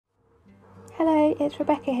Hello, it's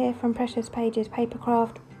Rebecca here from Precious Pages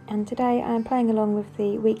Papercraft, and today I'm playing along with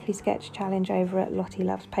the weekly sketch challenge over at Lottie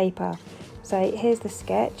Loves Paper. So here's the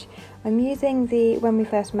sketch. I'm using the When We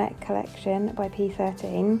First Met collection by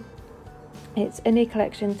P13. It's a new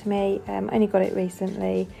collection to me, only got it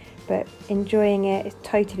recently, but enjoying it. It's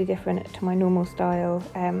totally different to my normal style,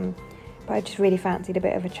 but I just really fancied a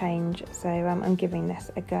bit of a change, so I'm giving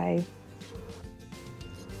this a go.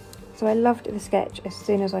 So I loved the sketch as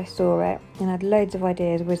soon as I saw it and had loads of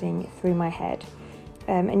ideas whizzing through my head.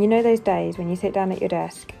 And you know those days when you sit down at your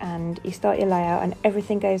desk and you start your layout and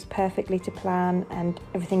everything goes perfectly to plan and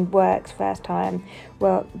everything works first time?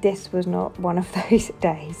 Well, this was not one of those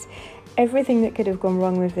days. Everything that could have gone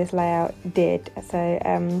wrong with this layout did.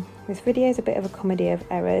 So this video is a bit of a comedy of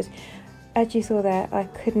errors. As you saw there, I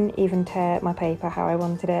couldn't even tear my paper how I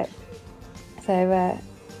wanted it. So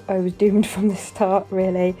I was doomed from the start,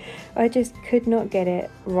 really. I just could not get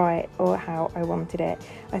it right or how I wanted it.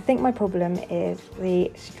 I think my problem is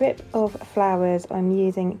the strip of flowers I'm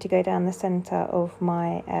using to go down the centre of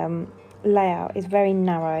my layout is very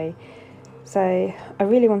narrow. So I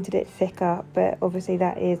really wanted it thicker, but obviously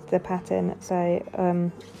that is the pattern, so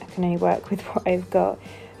I can only work with what I've got.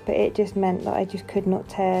 But it just meant that I just could not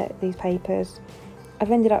tear these papers. I've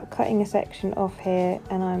ended up cutting a section off here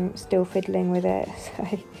and I'm still fiddling with it,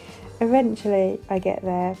 so eventually I get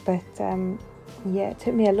there, but yeah, it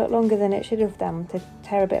took me a lot longer than it should have done to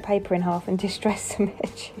tear a bit of paper in half and distress some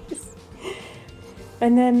edges.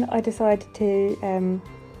 And then I decided to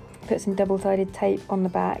put some double-sided tape on the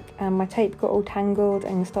back, and my tape got all tangled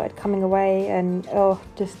and started coming away, and oh,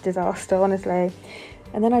 just disaster, honestly.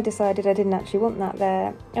 And then I decided I didn't actually want that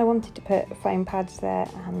there. I wanted to put foam pads there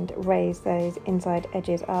and raise those inside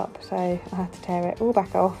edges up, so I had to tear it all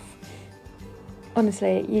back off.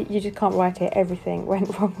 Honestly, you just can't write it. Everything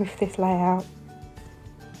went wrong with this layout.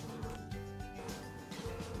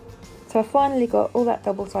 So I finally got all that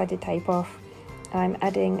double-sided tape off. I'm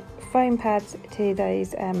adding foam pads to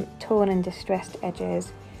those torn and distressed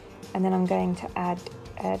edges, and then I'm going to add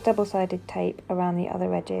double-sided tape around the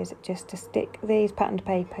other edges just to stick these patterned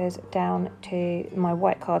papers down to my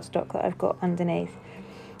white cardstock that I've got underneath.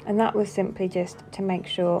 And that was simply just to make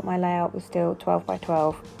sure my layout was still 12 by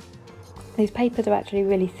 12. These papers are actually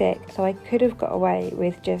really thick, so I could have got away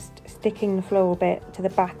with just sticking the floral bit to the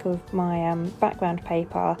back of my background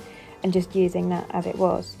paper and just using that as it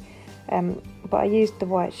was. But I used the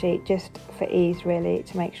white sheet just for ease, really,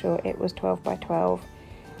 to make sure it was 12 by 12.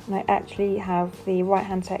 And I actually have the right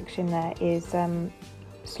hand section there is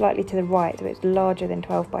slightly to the right, so it's larger than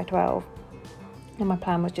 12 by 12. And my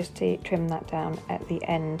plan was just to trim that down at the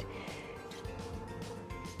end.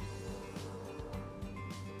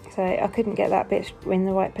 So I couldn't get that bit in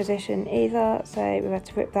the right position either, so we had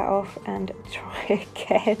to rip that off and try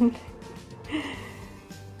again.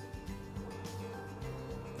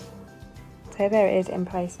 So there it is in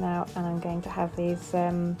place now, and I'm going to have these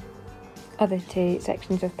other two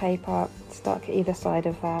sections of paper stuck either side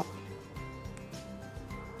of that.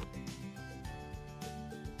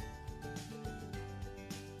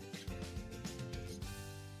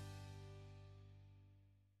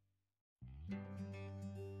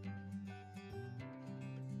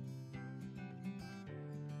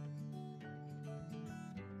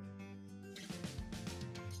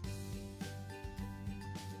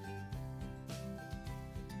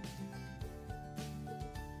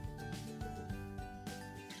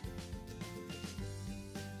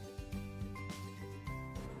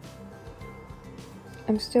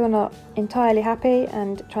 I'm still not entirely happy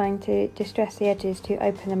and trying to distress the edges to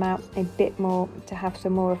open them out a bit more to have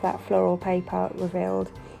some more of that floral paper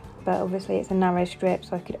revealed, but obviously it's a narrow strip,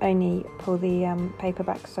 so I could only pull the paper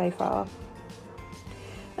back so far.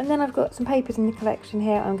 And then I've got some papers in the collection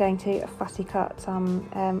here I'm going to fussy cut some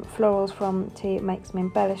florals from to make some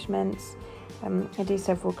embellishments. I do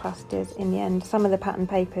several clusters in the end. Some of the pattern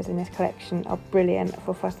papers in this collection are brilliant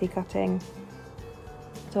for fussy cutting.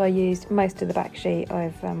 So I used most of the back sheet,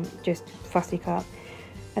 I've just fussy cut.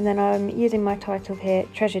 And then I'm using my title here,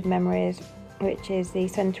 Treasured Memories, which is the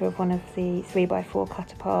centre of one of the 3x4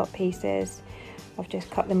 cut apart pieces. I've just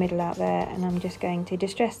cut the middle out there, and I'm just going to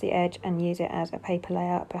distress the edge and use it as a paper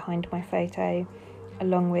layout behind my photo,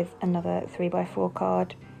 along with another 3x4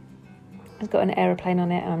 card. It's got an aeroplane on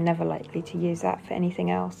it, and I'm never likely to use that for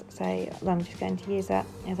anything else, so I'm just going to use that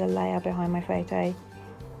as a layer behind my photo.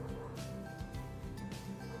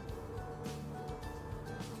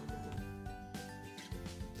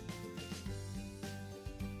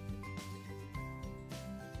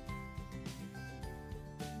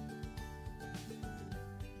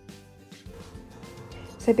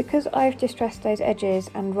 So because I've distressed those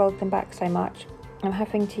edges and rolled them back so much, I'm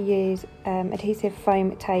having to use adhesive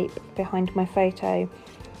foam tape behind my photo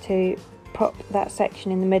to prop that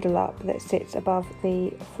section in the middle up that sits above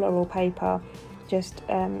the floral paper, just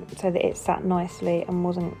so that it sat nicely and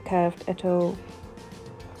wasn't curved at all.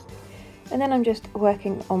 And then I'm just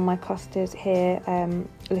working on my clusters here,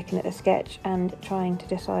 looking at the sketch and trying to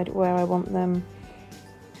decide where I want them.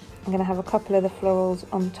 I'm going to have a couple of the florals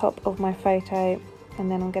on top of my photo, and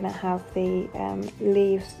then I'm going to have the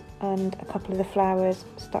leaves and a couple of the flowers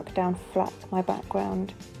stuck down flat to my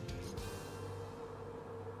background.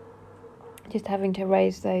 Just having to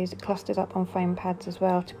raise those clusters up on foam pads as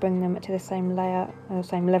well to bring them to the same layer, or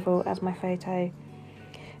same level as my photo.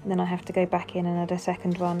 And then I have to go back in and add a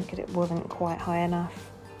second one because it wasn't quite high enough.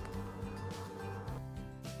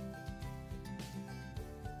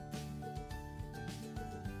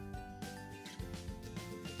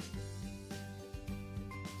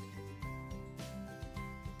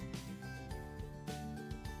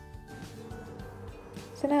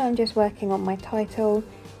 So now I'm just working on my title.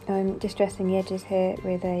 I'm distressing the edges here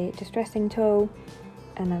with a distressing tool,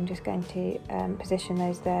 and I'm just going to position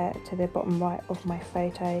those there to the bottom right of my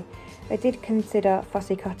photo. I did consider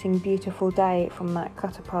fussy cutting Beautiful Day from that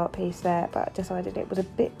cut apart piece there, but I decided it was a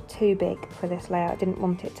bit too big for this layout. I didn't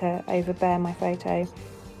want it to overbear my photo.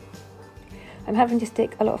 I'm having to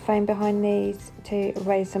stick a lot of foam behind these to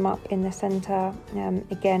raise them up in the centre,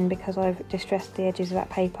 again because I've distressed the edges of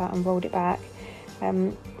that paper and rolled it back.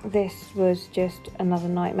 This was just another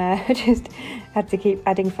nightmare. I just had to keep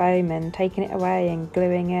adding foam and taking it away and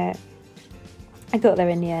gluing it. I got there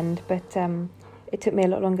in the end, but it took me a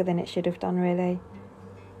lot longer than it should have done, really.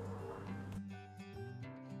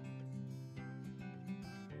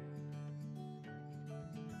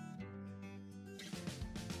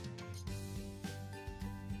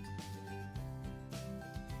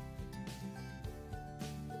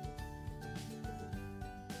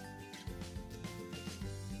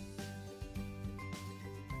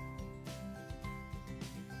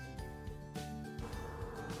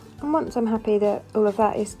 And once I'm happy that all of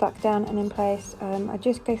that is stuck down and in place, I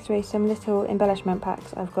just go through some little embellishment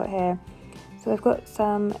packs I've got here. So I've got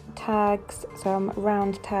some tags, some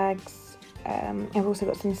round tags, I've also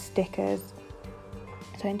got some stickers.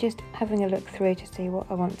 So I'm just having a look through to see what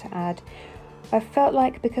I want to add. I felt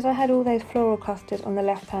like because I had all those floral clusters on the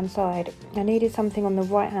left hand side, I needed something on the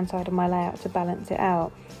right hand side of my layout to balance it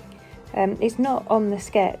out. It's not on the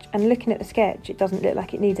sketch, and looking at the sketch it doesn't look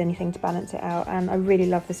like it needs anything to balance it out, and I really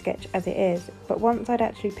love the sketch as it is, but once I'd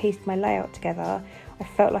actually pieced my layout together I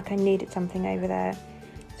felt like I needed something over there.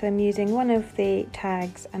 So I'm using one of the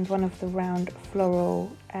tags and one of the round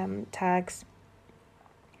floral tags.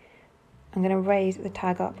 I'm going to raise the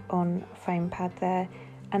tag up on foam pad there,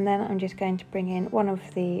 and then I'm just going to bring in one of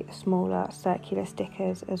the smaller circular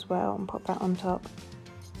stickers as well and pop that on top.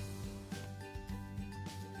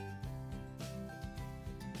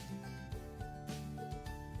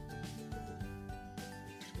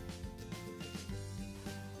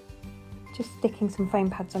 Just sticking some foam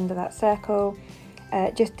pads under that circle,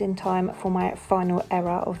 just in time for my final error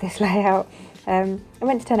of this layout. I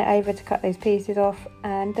went to turn it over to cut those pieces off,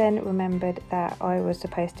 and then remembered that I was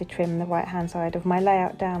supposed to trim the right hand side of my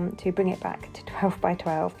layout down to bring it back to 12 by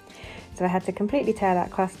 12. So I had to completely tear that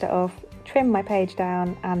cluster off, trim my page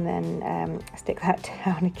down, and then stick that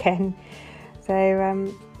down again.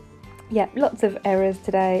 So yeah, lots of errors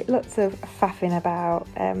today, lots of faffing about.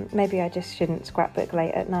 Maybe I just shouldn't scrapbook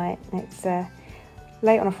late at night. It's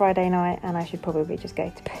late on a Friday night and I should probably just go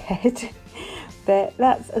to bed. But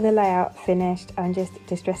that's the layout finished. I'm just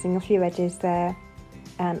distressing a few edges there,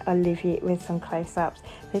 and I'll leave you with some close-ups.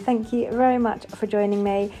 So thank you very much for joining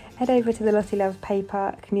me. Head over to the Lottie Loves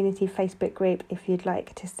Paper community Facebook group if you'd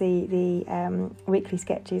like to see the weekly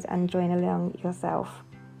sketches and join along yourself.